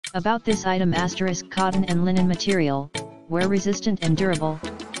About this item * cotton and linen material, wear resistant and durable,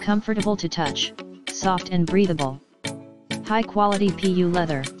 comfortable to touch, soft and breathable. High quality PU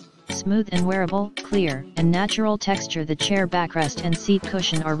leather, smooth and wearable, clear and natural texture. The chair backrest and seat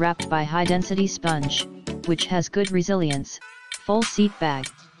cushion are wrapped by high density sponge, which has good resilience. Full seat bag,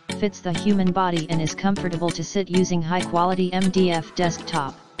 fits the human body and is comfortable to sit using high quality MDF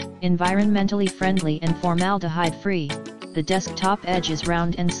desktop. Environmentally friendly and formaldehyde free, the desktop edge is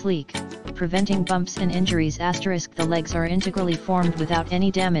round and sleek, preventing bumps and injuries. * The legs are integrally formed without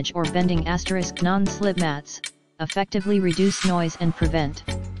any damage or bending. * Non-slip mats, effectively reduce noise and prevent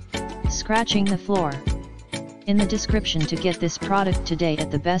scratching the floor. In the description to get this product today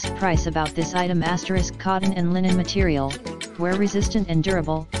at the best price. About this item * cotton and linen material, wear resistant and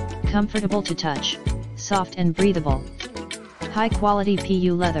durable, comfortable to touch, soft and breathable. High quality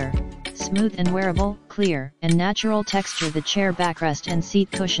PU leather, smooth and wearable, clear and natural texture. The chair backrest and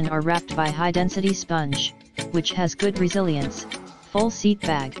seat cushion are wrapped by high density sponge, which has good resilience. Full seat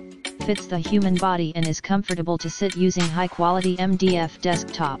bag, fits the human body and is comfortable to sit using high quality MDF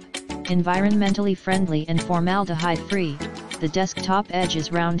desktop. Environmentally friendly and formaldehyde free, the desktop edge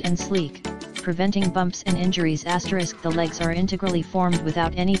is round and sleek, preventing bumps and injuries. * The legs are integrally formed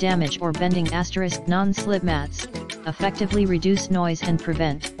without any damage or bending. * Non-slip mats, effectively reduce noise and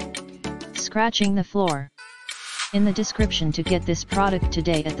prevent scratching the floor. In the description to get this product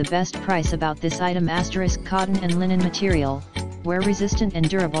today at the best price. About this item * cotton and linen material, wear resistant and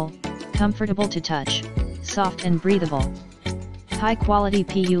durable, comfortable to touch, soft and breathable. High quality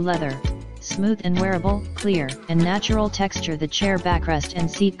PU leather, smooth and wearable, clear and natural texture. The chair backrest and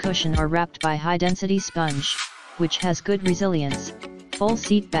seat cushion are wrapped by high density sponge, which has good resilience. Full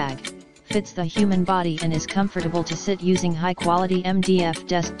seat bag, fits the human body and is comfortable to sit using high quality MDF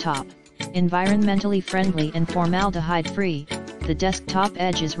desktop. Environmentally friendly and formaldehyde free, the desktop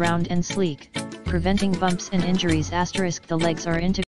edge is round and sleek, preventing bumps and injuries. * The legs are integrally